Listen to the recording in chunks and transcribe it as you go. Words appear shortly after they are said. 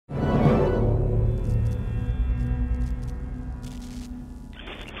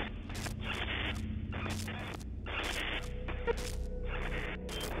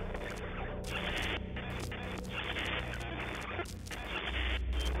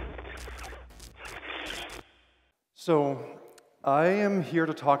So I am here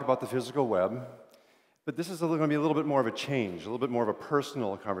to talk about the physical web, but this is going to be a little bit more of a change, a little bit more of a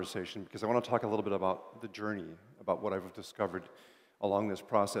personal conversation, because I want to talk a little bit about the journey, about what I've discovered along this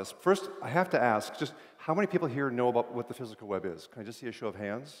process. First, I have to ask, just how many people here know about what the physical web is? Can I just see a show of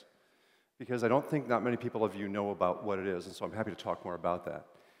hands? Because I don't think not many people of you know about what it is, and so I'm happy to talk more about that.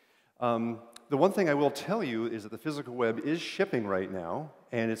 The one thing I will tell you is that the physical web is shipping right now,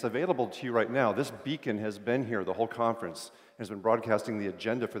 and it's available to you right now. This beacon has been here the whole conference, and has been broadcasting the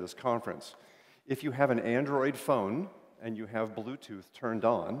agenda for this conference. If you have an Android phone, and you have Bluetooth turned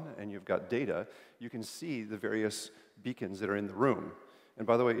on, and you've got data, you can see the various beacons that are in the room. And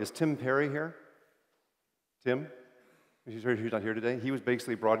by the way, is Tim Perry here? Tim? He's not here today. He was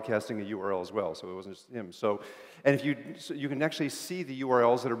basically broadcasting a URL as well, so it wasn't just him. So you can actually see the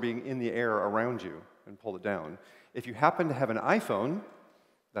URLs that are being in the air around you and pull it down. If you happen to have an iPhone,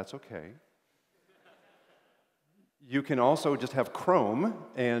 that's okay. You can also just have Chrome,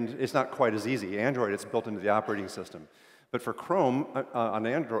 and it's not quite as easy. Android, it's built into the operating system. But for Chrome, on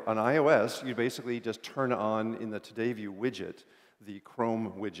iOS, you basically just turn on in the Today View widget the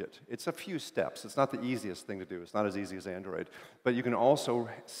Chrome widget. It's a few steps. It's not the easiest thing to do. It's not as easy as Android. But you can also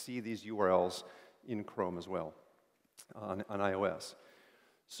see these URLs in Chrome as well on iOS.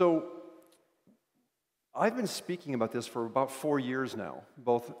 So I've been speaking about this for about 4 years now,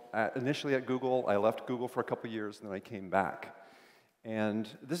 both initially at Google. I left Google for a couple years, and then I came back. And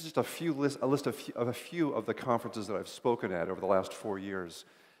this is just a list of a few of the conferences that I've spoken at over the last 4 years.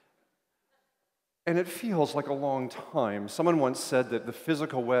 And it feels like a long time. Someone once said that the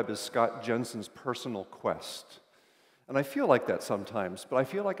physical web is Scott Jenson's personal quest. And I feel like that sometimes, but I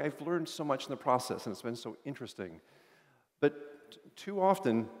feel like I've learned so much in the process, and it's been so interesting. But too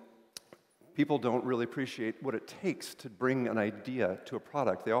often, people don't really appreciate what it takes to bring an idea to a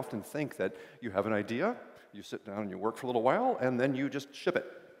product. They often think that you have an idea, you sit down and you work for a little while, and then you just ship it.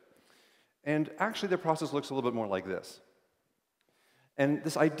 And actually, the process looks a little bit more like this. And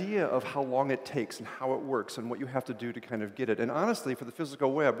this idea of how long it takes and how it works and what you have to do to kind of get it. And honestly, for the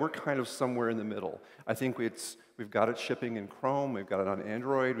physical web, we're kind of somewhere in the middle. I think we've got it shipping in Chrome, we've got it on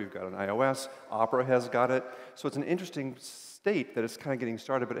Android, we've got it on iOS, Opera has got it. So it's an interesting state that it's kind of getting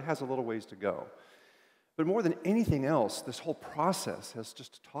started, but it has a little ways to go. But more than anything else, this whole process has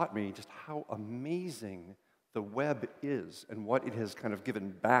just taught me just how amazing the web is and what it has kind of given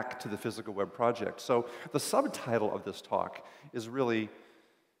back to the physical web project. So the subtitle of this talk is really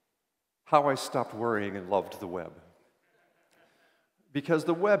How I Stopped Worrying and Loved the Web. Because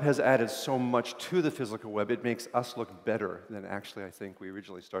the web has added so much to the physical web, it makes us look better than actually I think we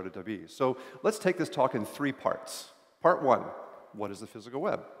originally started to be. So let's take this talk in 3 parts. Part 1, what is the physical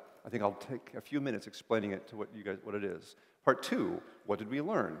web? I think I'll take a few minutes explaining it to what it is. Part 2, what did we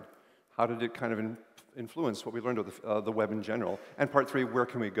learn? How did it kind of influence what we learned of the web in general? And part 3, where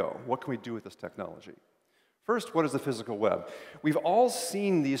can we go? What can we do with this technology? First, what is the physical web? We've all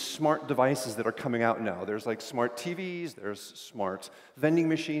seen these smart devices that are coming out now. There's like smart TVs, there's smart vending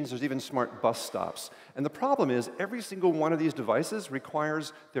machines, there's even smart bus stops. And the problem is, every single one of these devices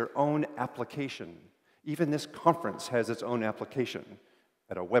requires their own application. Even this conference has its own application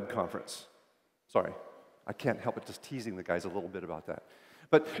at a web conference. Sorry, I can't help but just teasing the guys a little bit about that.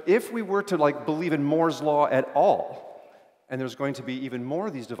 But if we were to believe in Moore's law at all, and there's going to be even more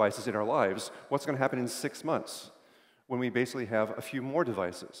of these devices in our lives, what's going to happen in 6 months when we basically have a few more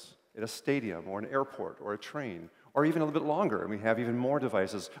devices at a stadium or an airport or a train, or even a little bit longer, and we have even more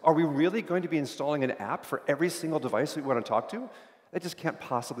devices? Are we really going to be installing an app for every single device we want to talk to? That just can't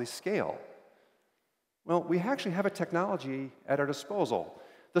possibly scale. Well, we actually have a technology at our disposal.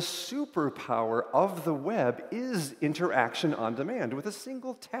 The superpower of the web is interaction on demand. With a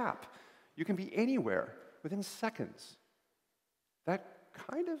single tap, you can be anywhere within seconds. That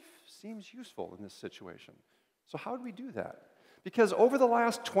kind of seems useful in this situation. So how do we do that? Because over the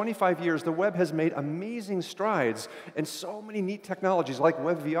last 25 years, the web has made amazing strides, and so many neat technologies like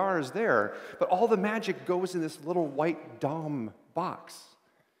WebVR is there, but all the magic goes in this little white DOM box.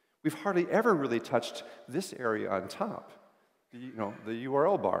 We've hardly ever really touched this area on top. The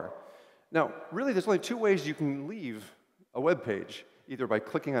URL bar. Now, really, there's only 2 ways you can leave a web page, either by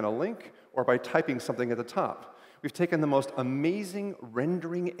clicking on a link or by typing something at the top. We've taken the most amazing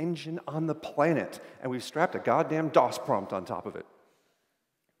rendering engine on the planet, and we've strapped a goddamn DOS prompt on top of it.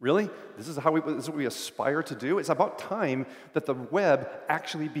 Really? This is what we aspire to do? It's about time that the web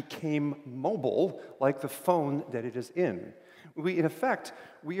actually became mobile, like the phone that it is in. In effect,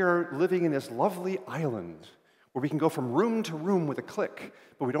 we are living in this lovely island where we can go from room to room with a click,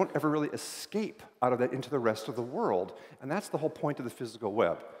 but we don't ever really escape out of that into the rest of the world. And that's the whole point of the physical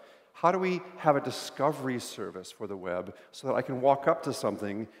web. How do we have a discovery service for the web so that I can walk up to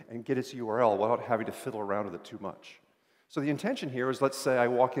something and get its URL without having to fiddle around with it too much? So the intention here is, let's say I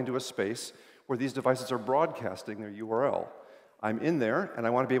walk into a space where these devices are broadcasting their URL. I'm in there, and I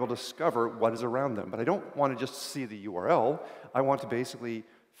want to be able to discover what is around them. But I don't want to just see the URL. I want to basically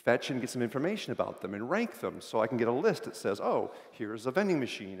fetch and get some information about them and rank them so I can get a list that says, oh, here's a vending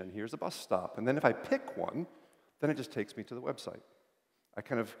machine, and here's a bus stop. And then if I pick one, then it just takes me to the website. I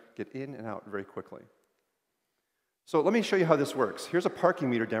kind of get in and out very quickly. So let me show you how this works. Here's a parking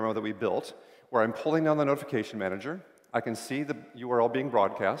meter demo that we built where I'm pulling down the notification manager. I can see the URL being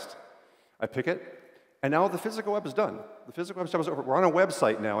broadcast. I pick it, and now the physical web is done. The physical web is over. We're on a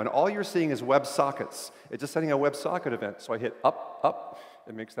website now, and all you're seeing is WebSockets. It's just sending a WebSocket event. So I hit up,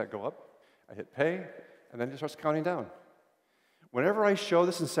 it makes that go up. I hit pay, and then it starts counting down. Whenever I show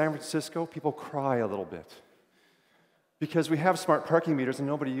this in San Francisco, people cry a little bit. Because we have smart parking meters and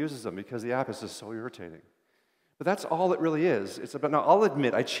nobody uses them because the app is just so irritating. But that's all it really is. It's about, now I'll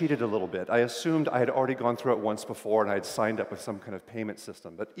admit I cheated a little bit. I assumed I had already gone through it once before and I had signed up with some kind of payment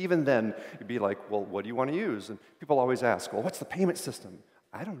system. But even then, you'd be like, well, what do you want to use? And people always ask, well, what's the payment system?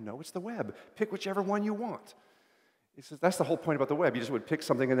 I don't know, it's the web. Pick whichever one you want. That's the whole point about the web. You just would pick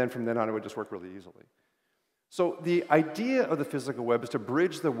something and then from then on it would just work really easily. So the idea of the physical web is to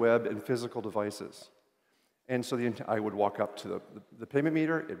bridge the web and physical devices. And so I would walk up to the payment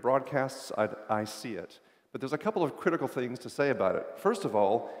meter, it broadcasts, I see it. But there's a couple of critical things to say about it. First of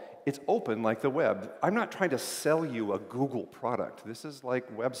all, it's open like the web. I'm not trying to sell you a Google product. This is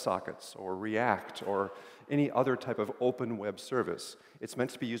like WebSockets or React or any other type of open web service. It's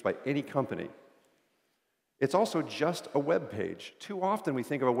meant to be used by any company. It's also just a web page. Too often we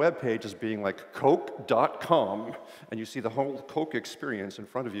think of a web page as being like Coke.com, and you see the whole Coke experience in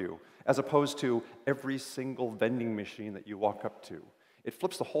front of you, as opposed to every single vending machine that you walk up to. It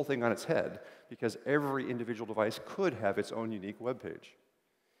flips the whole thing on its head, because every individual device could have its own unique web page.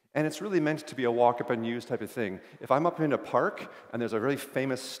 And it's really meant to be a walk-up-and-use type of thing. If I'm up in a park, and there's a really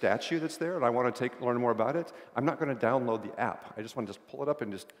famous statue that's there, and I want to learn more about it, I'm not going to download the app. I just want to just pull it up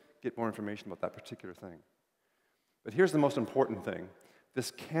and just get more information about that particular thing. But here's the most important thing.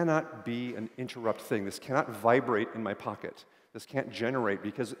 This cannot be an interrupt thing. This cannot vibrate in my pocket. This can't generate,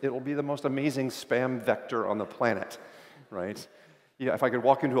 because it'll be the most amazing spam vector on the planet, right? Yeah, if I could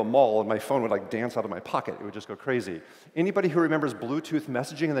walk into a mall and my phone would like dance out of my pocket, it would just go crazy. Anybody who remembers Bluetooth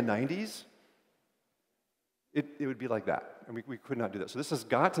messaging in the 90s? It would be like that, and we could not do that. So this has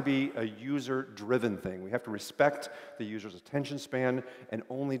got to be a user-driven thing. We have to respect the user's attention span and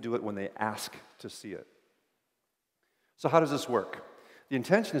only do it when they ask to see it. So how does this work? The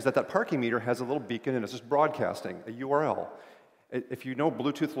intention is that that parking meter has a little beacon and it's just broadcasting a URL. If you know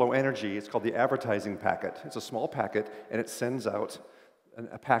Bluetooth Low Energy, it's called the advertising packet. It's a small packet, and it sends out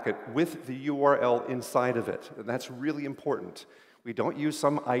a packet with the URL inside of it. And that's really important. We don't use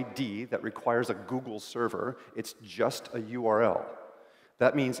some ID that requires a Google server. It's just a URL.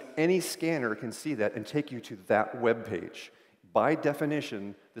 That means any scanner can see that and take you to that web page. By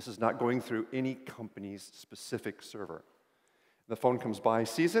definition, this is not going through any company's specific server. The phone comes by,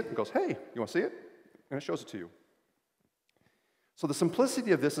 sees it, and goes, hey, you want to see it? And it shows it to you. So the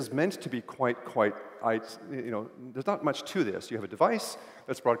simplicity of this is meant to be quite, there's not much to this. You have a device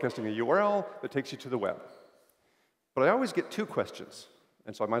that's broadcasting a URL that takes you to the web. But I always get two questions,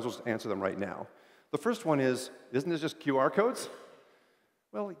 and so I might as well just answer them right now. The first one is, isn't this just QR codes?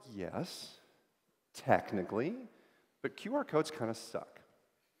 Well, yes, technically, but QR codes kind of suck.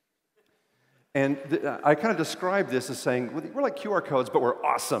 And I kind of describe this as saying, we're like QR codes, but we're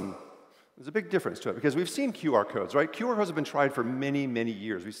awesome. There's a big difference to it, because we've seen QR codes, right? QR codes have been tried for many, many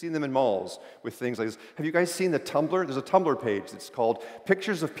years. We've seen them in malls with things like this. Have you guys seen the Tumblr? There's a Tumblr page that's called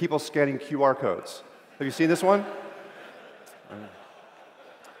Pictures of People Scanning QR Codes. Have you seen this one?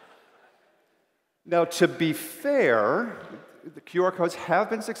 Now, to be fair, the QR codes have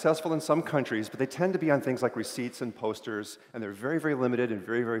been successful in some countries, but they tend to be on things like receipts and posters, and they're very, very limited and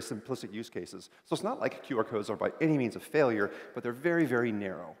very, very simplistic use cases. So it's not like QR codes are by any means a failure, but they're very, very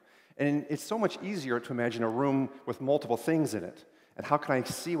narrow. And it's so much easier to imagine a room with multiple things in it. And how can I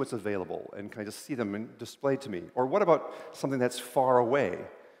see what's available? And can I just see them displayed to me? Or what about something that's far away?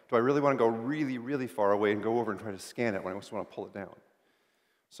 Do I really want to go really, really far away and go over and try to scan it when I just want to pull it down?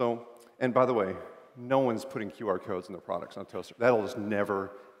 So, and by the way, no one's putting QR codes in their products on a toaster. That'll just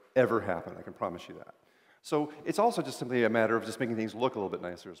never, ever happen. I can promise you that. So it's also just simply a matter of just making things look a little bit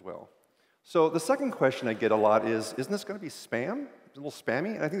nicer as well. So the second question I get a lot is, isn't this going to be spam? A little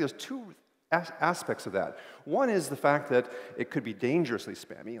spammy? And I think there's two aspects of that. One is the fact that it could be dangerously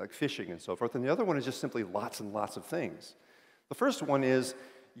spammy, like phishing and so forth, and the other one is just simply lots and lots of things. The first one is,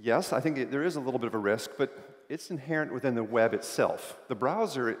 yes, I think there is a little bit of a risk, but it's inherent within the web itself. The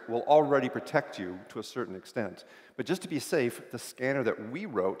browser will already protect you to a certain extent. But just to be safe, the scanner that we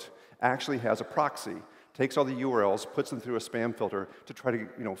wrote actually has a proxy, takes all the URLs, puts them through a spam filter to try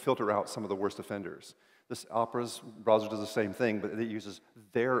to filter out some of the worst offenders. This Opera's browser does the same thing, but it uses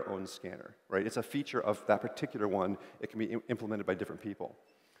their own scanner, right? It's a feature of that particular one. It can be implemented by different people.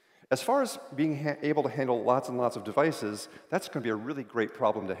 As far as being able to handle lots and lots of devices, that's going to be a really great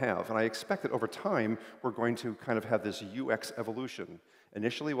problem to have. And I expect that over time, we're going to kind of have this UX evolution.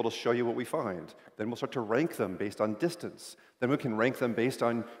 Initially, we'll show you what we find. Then we'll start to rank them based on distance. Then we can rank them based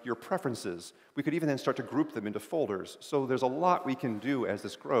on your preferences. We could even then start to group them into folders. So there's a lot we can do as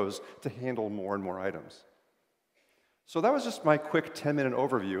this grows to handle more and more items. So that was just my quick 10-minute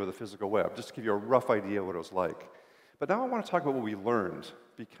overview of the physical web, just to give you a rough idea of what it was like. But now I want to talk about what we learned,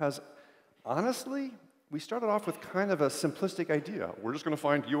 because honestly, we started off with kind of a simplistic idea. We're just going to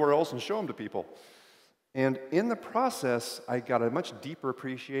find URLs and show them to people. And in the process, I got a much deeper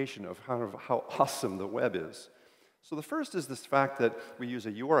appreciation of how awesome the web is. So the first is this fact that we use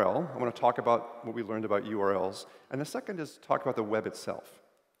a URL. I want to talk about what we learned about URLs. And the second is talk about the web itself.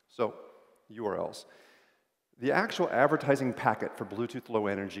 So, URLs. The actual advertising packet for Bluetooth Low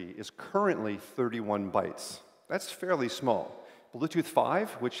Energy is currently 31 bytes. That's fairly small. Bluetooth 5,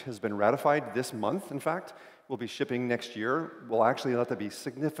 which has been ratified this month, in fact, will be shipping next year, will actually let that be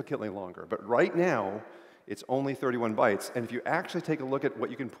significantly longer. But right now, it's only 31 bytes. And if you actually take a look at what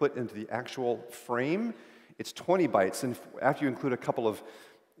you can put into the actual frame, it's 20 bytes. And after you include a couple of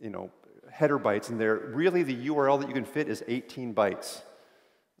header bytes in there, really the URL that you can fit is 18 bytes.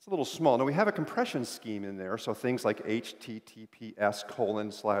 It's a little small. Now, we have a compression scheme in there, so things like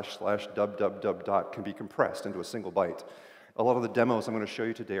https://www. can be compressed into a single byte. A lot of the demos I'm going to show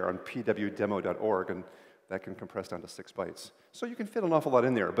you today are on pwdemo.org, and that can compress down to 6 bytes. So you can fit an awful lot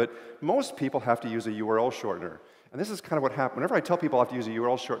in there, but most people have to use a URL shortener. And this is kind of what happens. Whenever I tell people I have to use a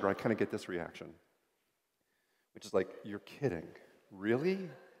URL shortener, I kind of get this reaction, which is like, you're kidding. Really?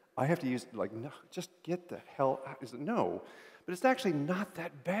 I have to use, like, no, just get the hell out. Is it no? But it's actually not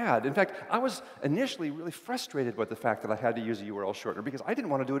that bad. In fact, I was initially really frustrated with the fact that I had to use a URL shortener because I didn't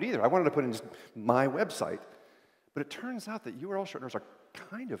want to do it either. I wanted to put in just my website. But it turns out that URL shorteners are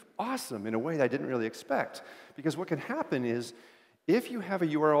kind of awesome in a way that I didn't really expect. Because what can happen is, if you have a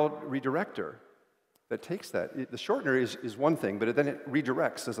URL redirector that takes that, the shortener is one thing, but then it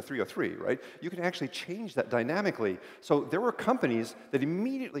redirects as a 303, right? You can actually change that dynamically. So there were companies that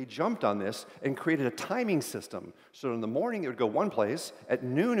immediately jumped on this and created a timing system. So in the morning, it would go one place, at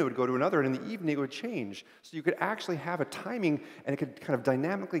noon, it would go to another, and in the evening, it would change. So you could actually have a timing, and it could kind of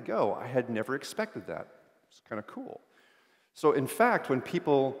dynamically go. I had never expected that. It's kind of cool. So in fact, when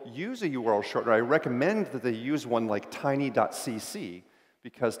people use a URL shortener, I recommend that they use one like tiny.cc,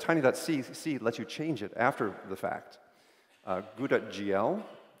 because tiny.cc lets you change it after the fact. goo.gl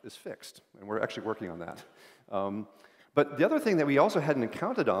is fixed, and we're actually working on that. But the other thing that we also hadn't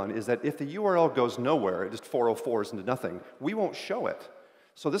counted on is that if the URL goes nowhere, it just 404s into nothing, we won't show it.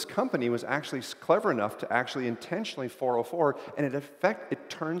 So this company was actually clever enough to actually intentionally 404, and in effect, it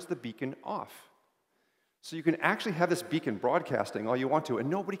turns the beacon off. So you can actually have this beacon broadcasting all you want to, and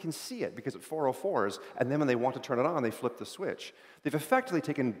nobody can see it because it 404s, and then when they want to turn it on, they flip the switch. They've effectively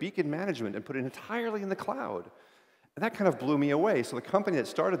taken beacon management and put it entirely in the cloud. And that kind of blew me away. So the company that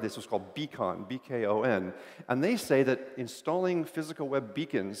started this was called Beacon, B-K-O-N, and they say that installing physical web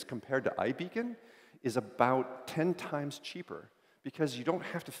beacons compared to iBeacon is about 10 times cheaper, because you don't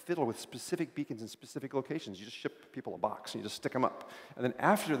have to fiddle with specific beacons in specific locations. You just ship people a box, and you just stick them up. And then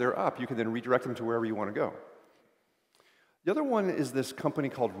after they're up, you can then redirect them to wherever you want to go. The other one is this company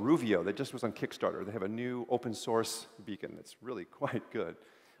called Ruvio that just was on Kickstarter. They have a new open source beacon that's really quite good.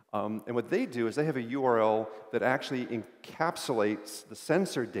 And what they do is they have a URL that actually encapsulates the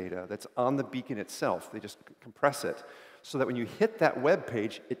sensor data that's on the beacon itself. They just compress it, so that when you hit that web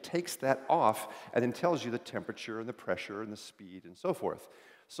page, it takes that off and then tells you the temperature and the pressure and the speed and so forth.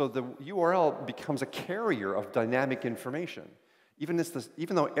 So the URL becomes a carrier of dynamic information.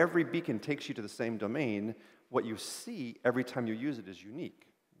 Even though every beacon takes you to the same domain, what you see every time you use it is unique.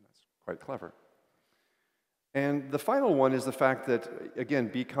 And that's quite clever. And the final one is the fact that, again,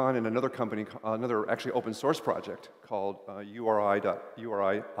 Beacon and another company, another actually open source project called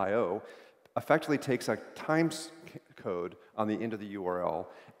URI.io, effectively takes a times code on the end of the URL,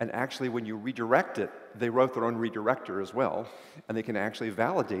 and actually when you redirect it, they wrote their own redirector as well, and they can actually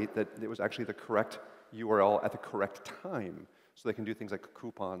validate that it was actually the correct URL at the correct time. So they can do things like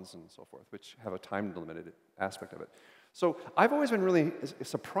coupons and so forth, which have a time-limited aspect of it. So I've always been really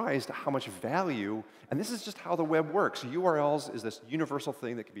surprised at how much value, and this is just how the web works. URLs is this universal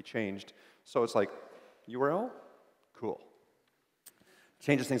thing that can be changed. So it's like, URL? Cool.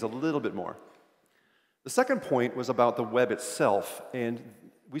 Changes things a little bit more. The second point was about the web itself, and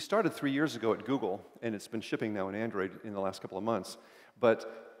we started 3 years ago at Google, and it's been shipping now in Android in the last couple of months.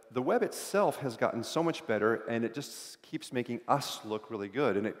 But the web itself has gotten so much better, and it just keeps making us look really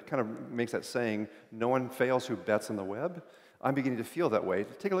good. And it kind of makes that saying, no one fails who bets on the web. I'm beginning to feel that way.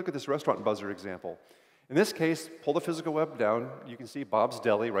 Take a look at this restaurant buzzer example. In this case, pull the physical web down. You can see Bob's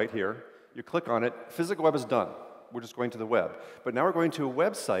Deli right here. You click on it. Physical web is done. We're just going to the web. But now we're going to a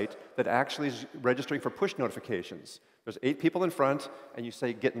website that actually is registering for push notifications. There's 8 people in front, and you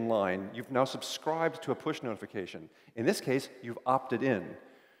say, get in line. You've now subscribed to a push notification. In this case, you've opted in.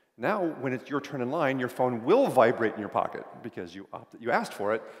 Now, when it's your turn in line, your phone will vibrate in your pocket because you asked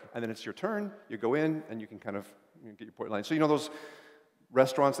for it, and then it's your turn, you go in, and you can kind of get your point in line. So you know those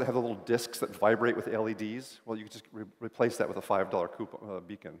restaurants that have the little discs that vibrate with LEDs? Well, you can just replace that with a $5 coupon,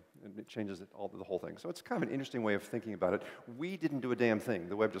 beacon, and it changes the whole thing. So it's kind of an interesting way of thinking about it. We didn't do a damn thing.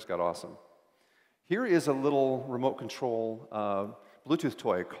 The web just got awesome. Here is a little remote control Bluetooth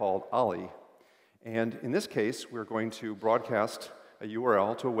toy called Ollie. And in this case, we're going to broadcast a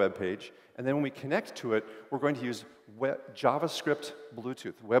URL to a web page, and then when we connect to it, we're going to use JavaScript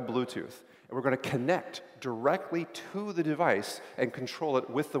Bluetooth, web Bluetooth, and we're going to connect directly to the device and control it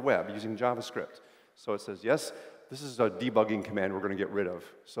with the web using JavaScript. So it says, yes, this is a debugging command we're going to get rid of,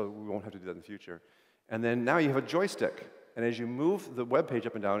 so we won't have to do that in the future. And then now you have a joystick, and as you move the web page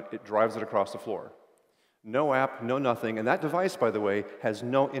up and down, it drives it across the floor. No app, no nothing, and that device, by the way, has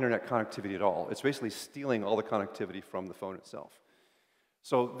no internet connectivity at all. It's basically stealing all the connectivity from the phone itself.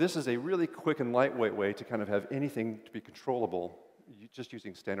 So this is a really quick and lightweight way to kind of have anything to be controllable just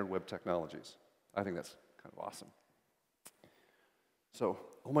using standard web technologies. I think that's kind of awesome. So,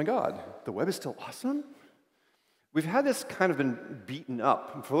 oh my God, the web is still awesome? We've had this kind of been beaten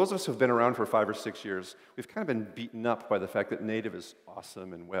up. For those of us who have been around for 5 or 6 years, we've kind of been beaten up by the fact that native is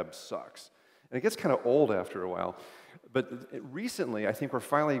awesome and web sucks. And it gets kind of old after a while. But recently, I think we're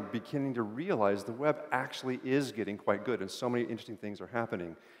finally beginning to realize the web actually is getting quite good, and so many interesting things are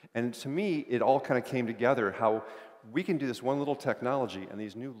happening. And to me, it all kind of came together, how we can do this one little technology, and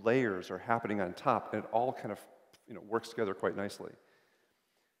these new layers are happening on top, and it all kind of works together quite nicely.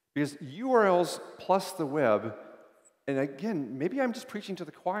 Because URLs plus the web, and again, maybe I'm just preaching to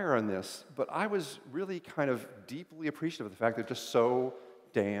the choir on this, but I was really kind of deeply appreciative of the fact they're just so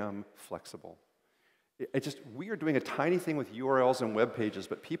damn flexible. We are doing a tiny thing with URLs and web pages,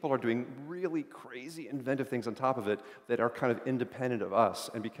 but people are doing really crazy, inventive things on top of it that are kind of independent of us.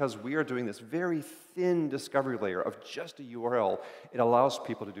 And because we are doing this very thin discovery layer of just a URL, it allows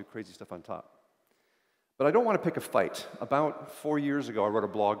people to do crazy stuff on top. But I don't want to pick a fight. About 4 years ago, I wrote a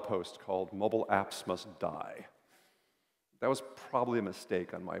blog post called Mobile Apps Must Die. That was probably a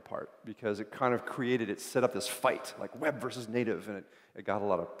mistake on my part, because it kind of set up this fight, like web versus native, and it got a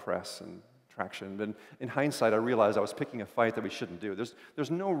lot of press and traction. And in hindsight, I realized I was picking a fight that we shouldn't do. There's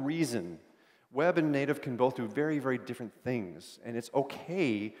no reason. Web and native can both do very, very different things, and it's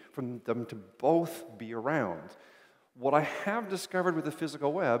okay for them to both be around. What I have discovered with the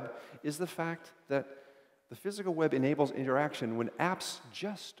physical web is the fact that the physical web enables interaction when apps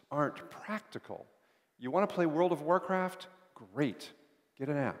just aren't practical. You want to play World of Warcraft? Great, get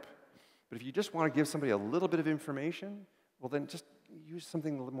an app. But if you just want to give somebody a little bit of information, well then just use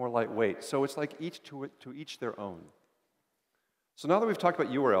something a little more lightweight. So it's like to each their own. So now that we've talked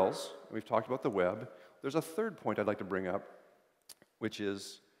about URLs, and we've talked about the web, there's a third point I'd like to bring up, which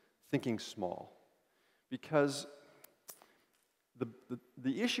is thinking small. Because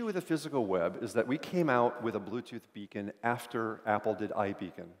the issue with the physical web is that we came out with a Bluetooth beacon after Apple did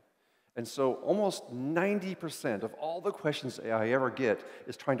iBeacon. And so almost 90% of all the questions I ever get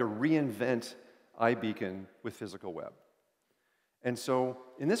is trying to reinvent iBeacon with physical web. And so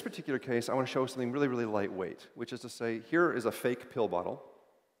in this particular case, I want to show something really, really lightweight, which is to say, here is a fake pill bottle.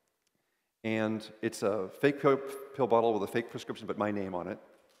 And it's a fake pill bottle with a fake prescription, but my name on it.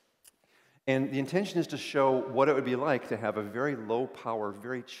 And the intention is to show what it would be like to have a very low power,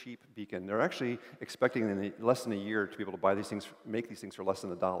 very cheap beacon. They're actually expecting in less than a year to be able to buy these things, make these things for less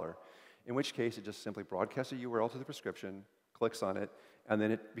than $1. In which case, it just simply broadcasts a URL to the prescription, clicks on it, and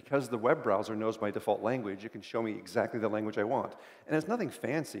then because the web browser knows my default language, it can show me exactly the language I want. And it's nothing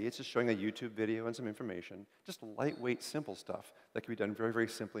fancy, it's just showing a YouTube video and some information, just lightweight, simple stuff that can be done very, very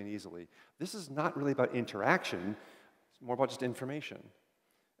simply and easily. This is not really about interaction, it's more about just information.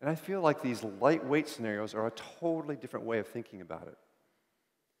 And I feel like these lightweight scenarios are a totally different way of thinking about it.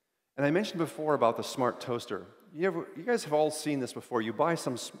 And I mentioned before about the smart toaster. You guys have all seen this before. You buy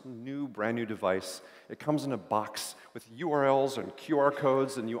some brand new device. It comes in a box with URLs and QR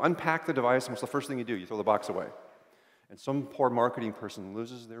codes, and you unpack the device, and what's the first thing you do? You throw the box away. And some poor marketing person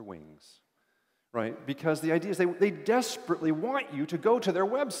loses their wings, right? Because the idea is they desperately want you to go to their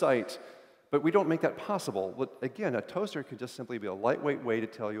website, but we don't make that possible. But again, a toaster could just simply be a lightweight way to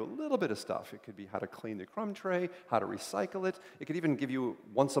tell you a little bit of stuff. It could be how to clean the crumb tray, how to recycle it. It could even give you,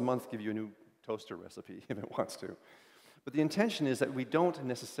 once a month, give you a new toaster recipe if it wants to. But the intention is that we don't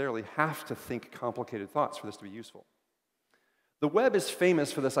necessarily have to think complicated thoughts for this to be useful. The web is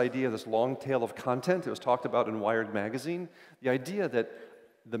famous for this idea of this long tail of content. It was talked about in Wired magazine. The idea that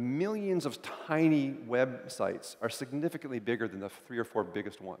the millions of tiny websites are significantly bigger than the 3 or 4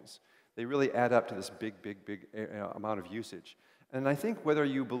 biggest ones. They really add up to this big amount of usage. And I think whether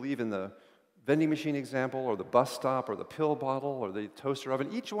you believe in the vending machine example, or the bus stop, or the pill bottle, or the toaster oven,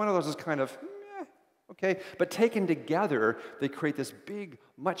 each one of those is kind of, okay? But taken together, they create this big,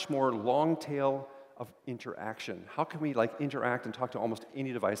 much more long tail of interaction. How can we interact and talk to almost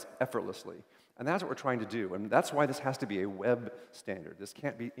any device effortlessly? And that's what we're trying to do, and that's why this has to be a web standard. This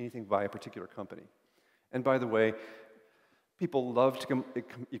can't be anything by a particular company. And by the way, people love to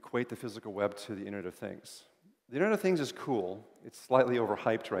equate the physical web to the Internet of Things. The Internet of Things is cool. It's slightly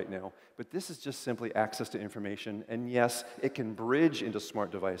overhyped right now, but this is just simply access to information, and yes, it can bridge into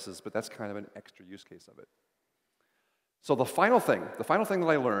smart devices, but that's kind of an extra use case of it. So the final thing that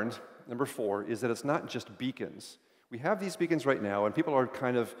I learned, number 4, is that it's not just beacons. We have these beacons right now, and people are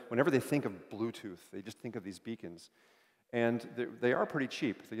kind of, whenever they think of Bluetooth, they just think of these beacons. And they are pretty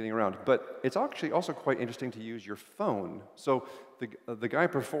cheap, they're getting around. But it's actually also quite interesting to use your phone. So the guy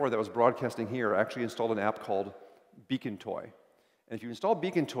before that was broadcasting here actually installed an app called Beacon Toy. And if you install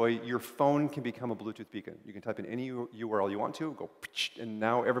Beacon Toy, your phone can become a Bluetooth beacon. You can type in any URL you want to, go, and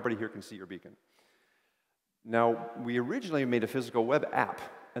now everybody here can see your beacon. Now, we originally made a physical web app,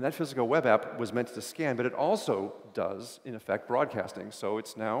 and that physical web app was meant to scan, but it also does, in effect, broadcasting. So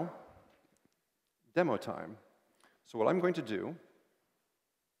it's now demo time. So what I'm going to do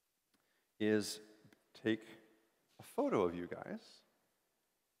is take a photo of you guys.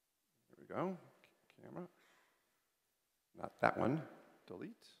 Here we go, camera. Not that one,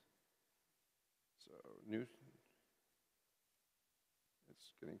 delete. So new,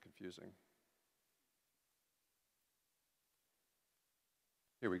 it's getting confusing.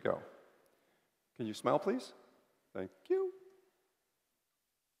 Here we go. Can you smile, please? Thank you.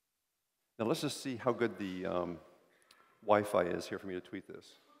 Now let's just see how good the Wi-Fi is here for me to tweet this.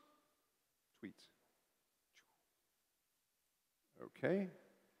 Tweet. Okay.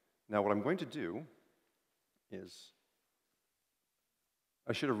 Now what I'm going to do is,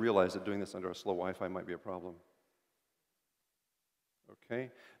 I should have realized that doing this under a slow Wi-Fi might be a problem. Okay.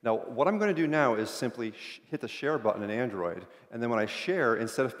 Now what I'm going to do now is simply hit the share button in Android, and then when I share,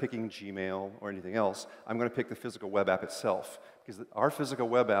 instead of picking Gmail or anything else, I'm going to pick the physical web app itself, because our physical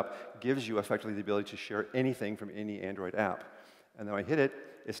web app gives you effectively the ability to share anything from any Android app. And then I hit it,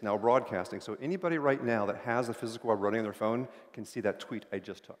 it's now broadcasting. So anybody right now that has the physical web running on their phone can see that tweet I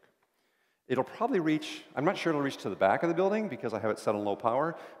just took. It'll probably reach, I'm not sure it'll reach to the back of the building because I have it set on low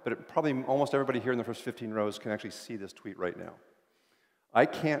power, but probably almost everybody here in the first 15 rows can actually see this tweet right now. I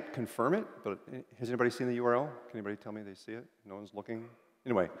can't confirm it, but has anybody seen the URL? Can anybody tell me they see it? No one's looking?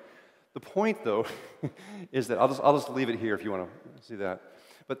 Anyway, the point, though, is that I'll just leave it here if you want to see that.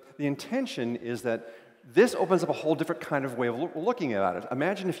 But the intention is that this opens up a whole different kind of way of looking at it.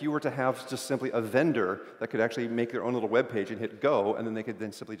 Imagine if you were to have just simply a vendor that could actually make their own little web page and hit go, and then they could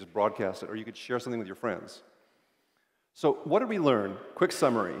then simply just broadcast it, or you could share something with your friends. So what did we learn? Quick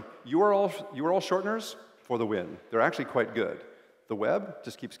summary. URL shorteners for the win. They're actually quite good. The web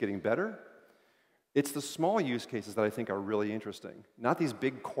just keeps getting better. It's the small use cases that I think are really interesting, not these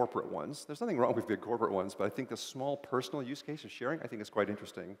big corporate ones. There's nothing wrong with big corporate ones, but I think the small personal use case of sharing I think is quite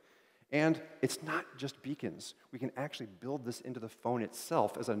interesting. And it's not just beacons. We can actually build this into the phone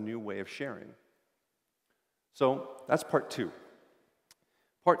itself as a new way of sharing. So that's part 2.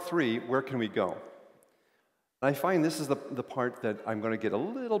 Part 3, where can we go? I find this is the part that I'm going to get a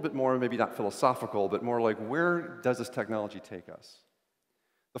little bit more, maybe not philosophical, but more like, where does this technology take us?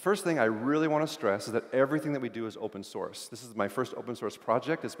 The first thing I really want to stress is that everything that we do is open source. This is my first open source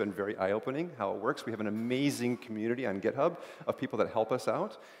project. It's been very eye-opening how it works. We have an amazing community on GitHub of people that help us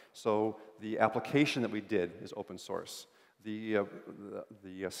out. So the application that we did is open source. The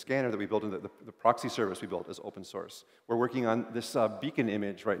scanner that we built, and the proxy service we built is open source. We're working on this beacon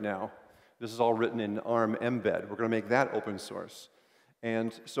image right now. This is all written in ARM embed. We're going to make that open source.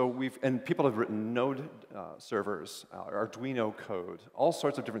 And so people have written Node servers, Arduino code, all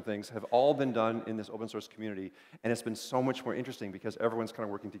sorts of different things have all been done in this open source community, and it's been so much more interesting because everyone's kind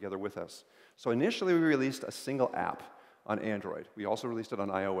of working together with us. So initially we released a single app on Android. We also released it on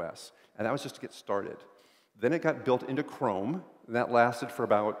iOS, and that was just to get started. Then it got built into Chrome, and that lasted for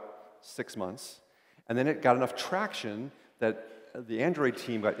about 6 months. And then it got enough traction that the Android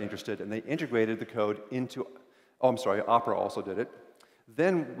team got interested, and they integrated the code into, Opera also did it.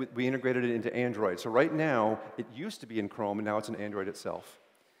 Then we integrated it into Android. So right now, it used to be in Chrome, and now it's in Android itself.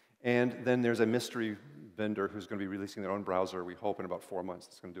 And then there's a mystery vendor who's going to be releasing their own browser, we hope in about 4 months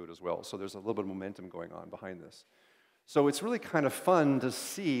it's going to do it as well. So there's a little bit of momentum going on behind this. So it's really kind of fun to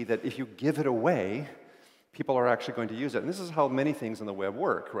see that if you give it away, people are actually going to use it. And this is how many things on the web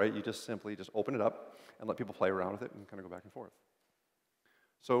work, right? You just simply open it up and let people play around with it and kind of go back and forth.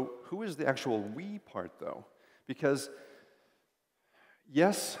 So who is the actual we part, though? Because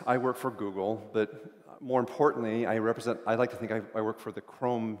yes, I work for Google, but more importantly, I like to think I work for the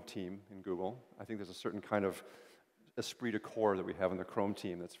Chrome team in Google. I think there's a certain kind of esprit de corps that we have in the Chrome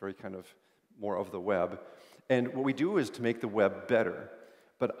team that's very kind of more of the web. And what we do is to make the web better.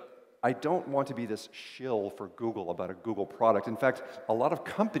 But I don't want to be this shill for Google about a Google product. In fact, a lot of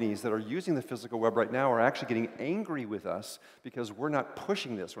companies that are using the physical web right now are actually getting angry with us because we're not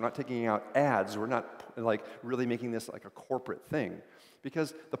pushing this. We're not taking out ads. We're not like really making this like a corporate thing.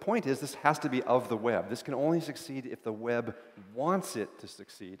 Because the point is, this has to be of the web. This can only succeed if the web wants it to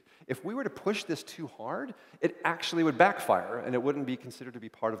succeed. If we were to push this too hard, it actually would backfire, and it wouldn't be considered to be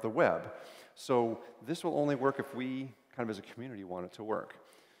part of the web. So this will only work if we, kind of as a community, want it to work.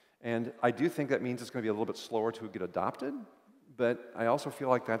 And I do think that means it's going to be a little bit slower to get adopted, but I also feel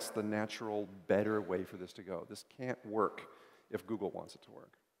like that's the natural, better way for this to go. This can't work if Google wants it to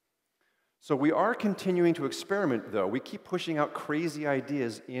work. So we are continuing to experiment, though. We keep pushing out crazy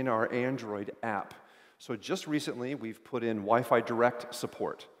ideas in our Android app. So just recently, we've put in Wi-Fi Direct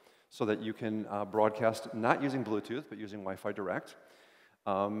support so that you can broadcast not using Bluetooth, but using Wi-Fi Direct.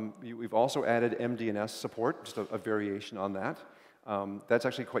 We've also added MDNS support, just a variation on that. That's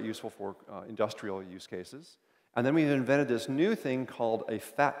actually quite useful for industrial use cases. And then we've invented this new thing called a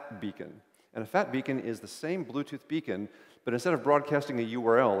FAT beacon. And a FAT beacon is the same Bluetooth beacon, but instead of broadcasting a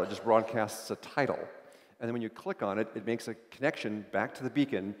URL, it just broadcasts a title. And then when you click on it, it makes a connection back to the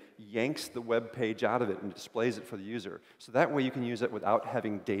beacon, yanks the web page out of it, and displays it for the user. So that way you can use it without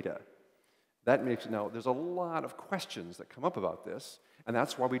having data. That makes, now, there's a lot of questions that come up about this, and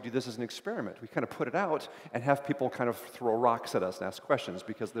that's why we do this as an experiment. We kind of put it out and have people kind of throw rocks at us and ask questions,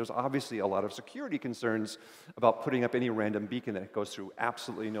 because there's obviously a lot of security concerns about putting up any random beacon that goes through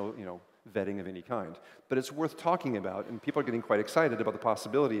absolutely no, vetting of any kind. But it's worth talking about, and people are getting quite excited about the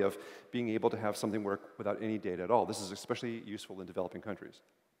possibility of being able to have something work without any data at all. This is especially useful in developing countries.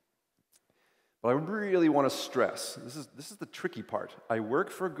 But I really want to stress, this is the tricky part. I work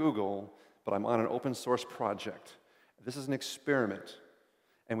for Google, but I'm on an open source project. This is an experiment.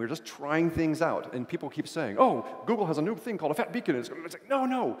 And we're just trying things out. And people keep saying, oh, Google has a new thing called a fat beacon. It's like,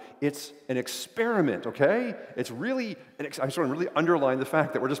 no, it's an experiment, okay? It's really, I just want to really underline the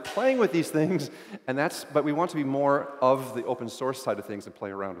fact that we're just playing with these things, but we want to be more of the open source side of things and play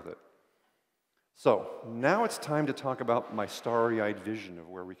around with it. So now it's time to talk about my starry-eyed vision of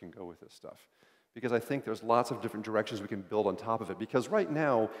where we can go with this stuff. Because I think there's lots of different directions we can build on top of it. Because right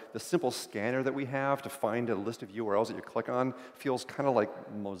now, the simple scanner that we have to find a list of URLs that you click on feels kind of like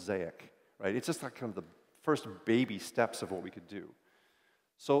mosaic, right? It's just like kind of the first baby steps of what we could do.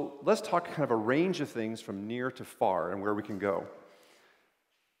 So let's talk kind of a range of things from near to far and where we can go.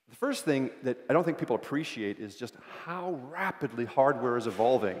 The first thing that I don't think people appreciate is just how rapidly hardware is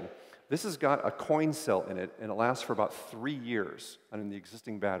evolving. This has got a coin cell in it, and it lasts for about 3 years on the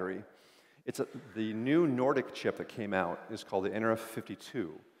existing battery. The new Nordic chip that came out is called the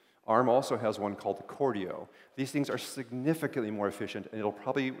NRF52. ARM also has one called the Cordio. These things are significantly more efficient, and it'll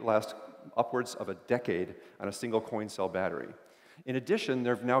probably last upwards of a decade on a single coin cell battery. In addition,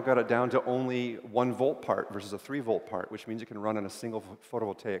 they've now got it down to only 1 volt part versus a 3 volt part, which means it can run on a single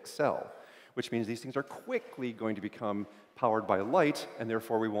photovoltaic cell, which means these things are quickly going to become powered by light, and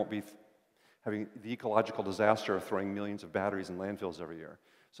therefore we won't be having the ecological disaster of throwing millions of batteries in landfills every year.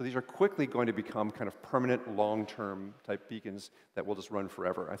 So these are quickly going to become kind of permanent, long-term type beacons that will just run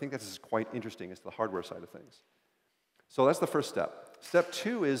forever. I think this is quite interesting as to the hardware side of things. So that's the first step. Step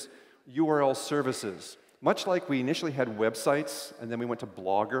 2 is URL services. Much like we initially had websites, and then we went to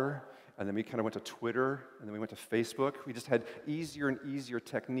Blogger, and then we kind of went to Twitter, and then we went to Facebook. We just had easier and easier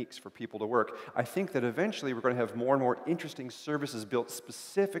techniques for people to work. I think that eventually we're going to have more and more interesting services built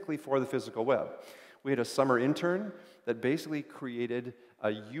specifically for the physical web. We had a summer intern that basically created a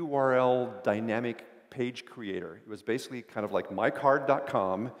URL dynamic page creator. It was basically kind of like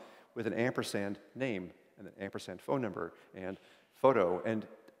mycard.com with an ampersand name and an ampersand phone number and photo. And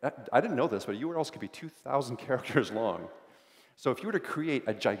I didn't know this, but URLs could be 2,000 characters long. So if you were to create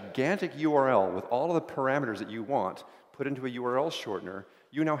a gigantic URL with all of the parameters that you want put into a URL shortener,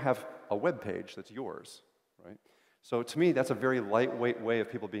 you now have a web page that's yours, right? So to me, that's a very lightweight way of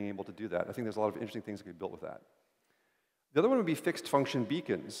people being able to do that. I think there's a lot of interesting things that can be built with that. The other one would be fixed function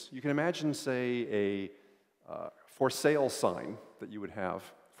beacons. You can imagine, say, a for sale sign that you would have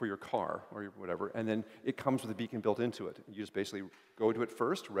for your car or whatever, and then it comes with a beacon built into it. You just basically go to it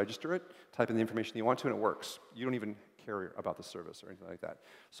first, register it, type in the information you want to, and it works. You don't even care about the service or anything like that.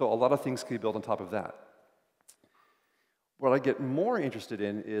 So a lot of things can be built on top of that. What I get more interested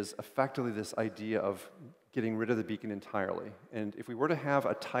in is effectively this idea of getting rid of the beacon entirely. And if we were to have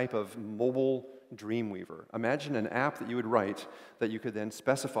a type of mobile Dreamweaver, imagine an app that you would write that you could then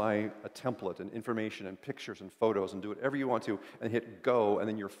specify a template and information and pictures and photos and do whatever you want to and hit go, and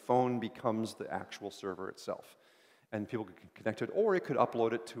then your phone becomes the actual server itself. And people could connect to it, or it could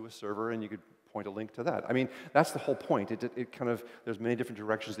upload it to a server and you could point a link to that. I mean, that's the whole point. It kind of, there's many different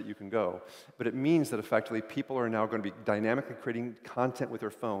directions that you can go. But it means that effectively people are now going to be dynamically creating content with their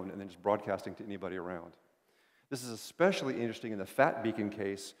phone and then just broadcasting to anybody around. This is especially interesting in the fat beacon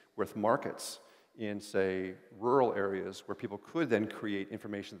case with markets in, say, rural areas where people could then create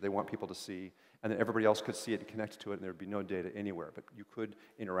information that they want people to see, and then everybody else could see it and connect to it, and there would be no data anywhere. But you could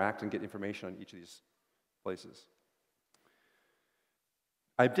interact and get information on each of these places.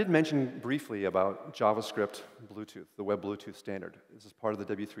 I did mention briefly about JavaScript Bluetooth, the web Bluetooth standard. This is part of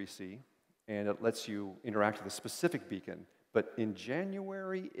the W3C, and it lets you interact with a specific beacon. But in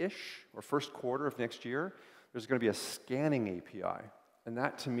January-ish, or first quarter of next year, there's going to be a scanning API. And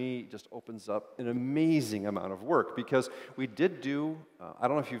that, to me, just opens up an amazing amount of work, because we did do, I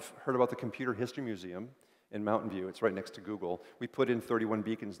don't know if you've heard about the Computer History Museum in Mountain View. It's right next to Google. We put in 31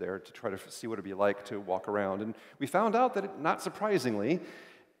 beacons there to try to see what it'd be like to walk around. And we found out that, not surprisingly,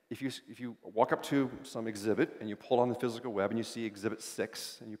 if you walk up to some exhibit and you pull on the physical web and you see exhibit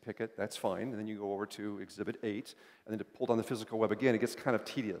 6 and you pick it, that's fine. And then you go over to exhibit 8 and then to pull on the physical web again, it gets kind of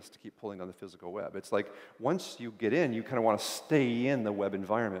tedious to keep pulling on the physical web. It's like once you get in, you kind of want to stay in the web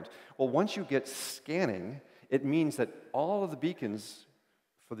environment. Well, once you get scanning, it means that all of the beacons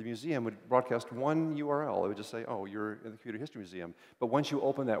for the museum would broadcast one URL. It would just say, oh, you're in the Computer History Museum. But once you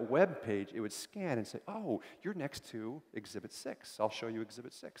open that web page, it would scan and say, oh, you're next to Exhibit 6. I'll show you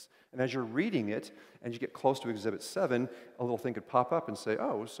Exhibit 6. And as you're reading it, and you get close to Exhibit 7, a little thing could pop up and say,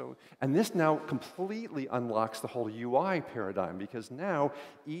 oh, so... And this now completely unlocks the whole UI paradigm, because now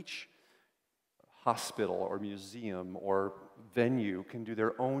each hospital or museum or venue can do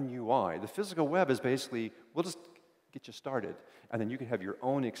their own UI. The physical web is basically, we'll just get you started, and then you can have your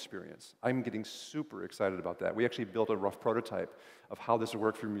own experience. I'm getting super excited about that. We actually built a rough prototype of how this would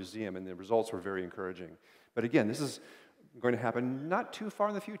work for a museum, and the results were very encouraging. But again, this is going to happen not too far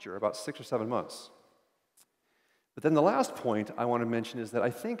in the future, about 6 or 7 months. But then the last point I want to mention is that I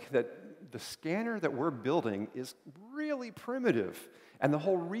think that the scanner that we're building is really primitive. And the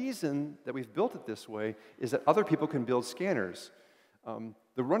whole reason that we've built it this way is that other people can build scanners.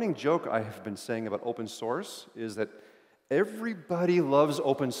 The running joke I have been saying about open source is that everybody loves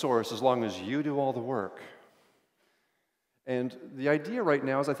open source as long as you do all the work. And the idea right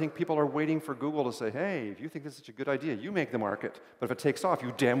now is I think people are waiting for Google to say, hey, if you think this is such a good idea, you make the market. But if it takes off,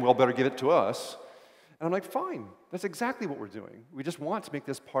 you damn well better give it to us. And I'm like, fine, that's exactly what we're doing. We just want to make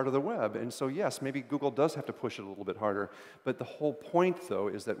this part of the web. And so yes, maybe Google does have to push it a little bit harder. But the whole point, though,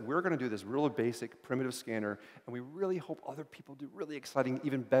 is that we're going to do this really basic, primitive scanner, and we really hope other people do really exciting,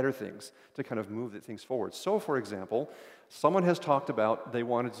 even better things to kind of move things forward. So, for example, someone has talked about they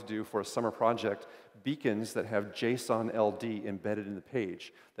wanted to do, for a summer project, beacons that have JSON LD embedded in the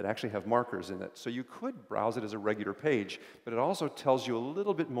page that actually have markers in it. So you could browse it as a regular page, but it also tells you a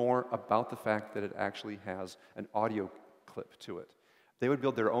little bit more about the fact that it actually has an audio clip to it. They would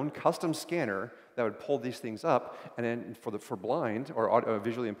build their own custom scanner that would pull these things up, and then for blind or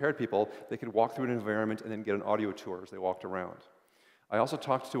visually impaired people, they could walk through an environment and then get an audio tour as they walked around. I also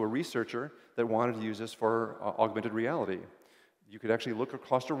talked to a researcher that wanted to use this for augmented reality. You could actually look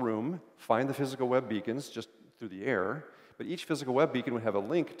across a room, find the physical web beacons just through the air, but each physical web beacon would have a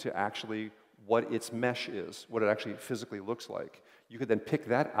link to actually what its mesh is, what it actually physically looks like. You could then pick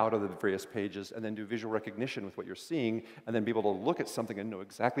that out of the various pages and then do visual recognition with what you're seeing, and then be able to look at something and know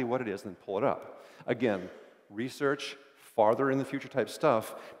exactly what it is and then pull it up. Again, research, farther in the future type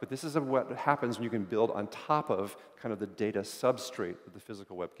stuff, but this is what happens when you can build on top of kind of the data substrate that the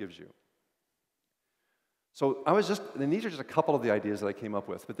physical web gives you. So and these are just a couple of the ideas that I came up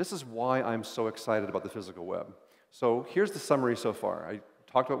with, but this is why I'm so excited about the physical web. So here's the summary so far. I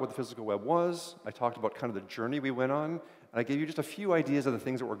talked about what the physical web was, I talked about kind of the journey we went on, and I gave you just a few ideas of the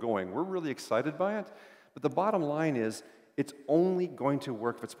things that we're going. We're really excited by it, but the bottom line is, it's only going to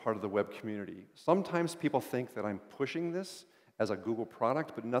work if it's part of the web community. Sometimes people think that I'm pushing this as a Google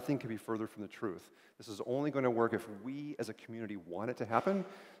product, but nothing can be further from the truth. This is only going to work if we as a community want it to happen.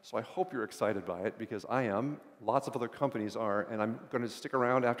 So I hope you're excited by it, because I am, lots of other companies are, and I'm going to stick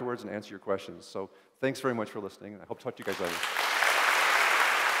around afterwards and answer your questions. So thanks very much for listening. I hope to talk to you guys later.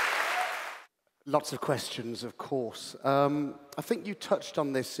 Lots of questions, of course. I think you touched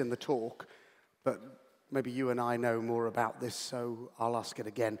on this in the talk, but maybe you and I know more about this, so I'll ask it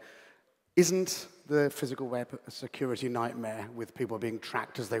again. Isn't the physical web a security nightmare with people being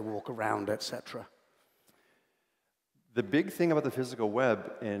tracked as they walk around, etc.? The big thing about the physical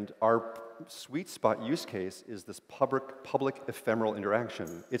web and our sweet spot use case is this public ephemeral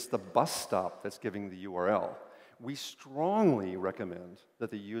interaction. It's the bus stop that's giving the URL. We strongly recommend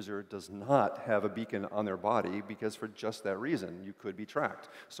that the user does not have a beacon on their body, because for just that reason, you could be tracked.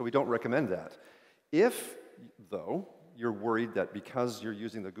 So we don't recommend that. If, though, you're worried that because you're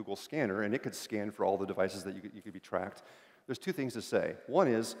using the Google scanner, and it could scan for all the devices that you could be tracked, there's two things to say. One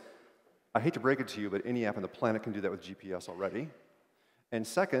is, I hate to break it to you, but any app on the planet can do that with GPS already. And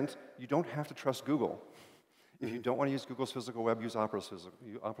second, you don't have to trust Google. If you don't want to use Google's physical web, use Opera's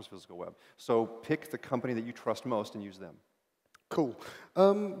physical web. So pick the company that you trust most and use them. Cool.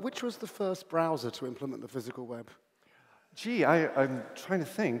 Which was the first browser to implement the physical web? Gee, I'm trying to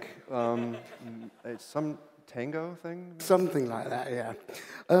think. It's some Tango thing? Something like that, yeah.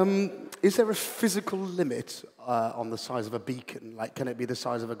 Is there a physical limit on the size of a beacon? Like, can it be the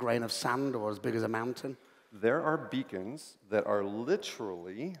size of a grain of sand or as big as a mountain? There are beacons that are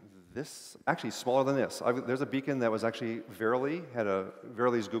literally this, actually smaller than this. There's a beacon that was actually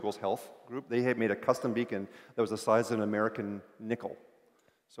Verily's Google's Health group. They had made a custom beacon that was the size of an American nickel.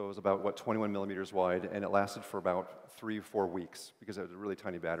 So it was about, what, 21 millimeters wide, and it lasted for about 3 or 4 weeks because it was a really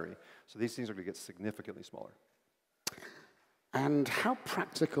tiny battery. So these things are going to get significantly smaller. And how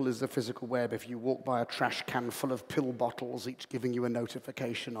practical is the physical web if you walk by a trash can full of pill bottles, each giving you a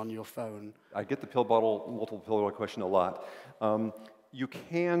notification on your phone? I get the multiple pill bottle question a lot. You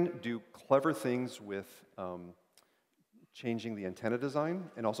can do clever things with changing the antenna design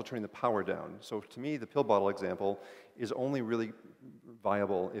and also turning the power down. So to me, the pill bottle example is only really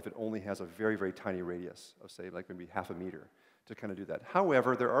viable if it only has a very, very tiny radius of, say, like maybe half a meter to kind of do that.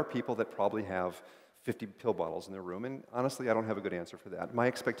 However, there are people that probably have 50 pill bottles in their room, and honestly, I don't have a good answer for that. My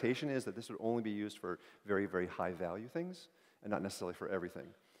expectation is that this would only be used for very, very high value things and not necessarily for everything.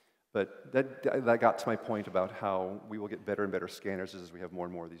 But that got to my point about how we will get better and better scanners as we have more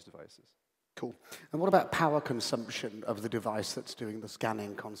and more of these devices. Cool. And what about power consumption of the device that's doing the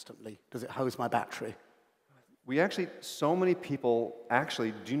scanning constantly? Does it hose my battery? So many people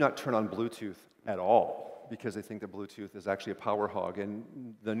actually do not turn on Bluetooth at all because they think that Bluetooth is actually a power hog.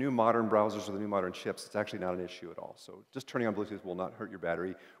 And the new modern browsers or the new modern chips, it's actually not an issue at all. So just turning on Bluetooth will not hurt your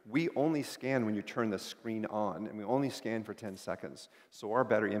battery. We only scan when you turn the screen on, and we only scan for 10 seconds. So our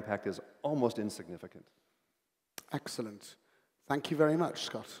battery impact is almost insignificant. Excellent. Thank you very much,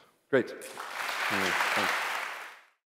 Scott. Great. Thanks.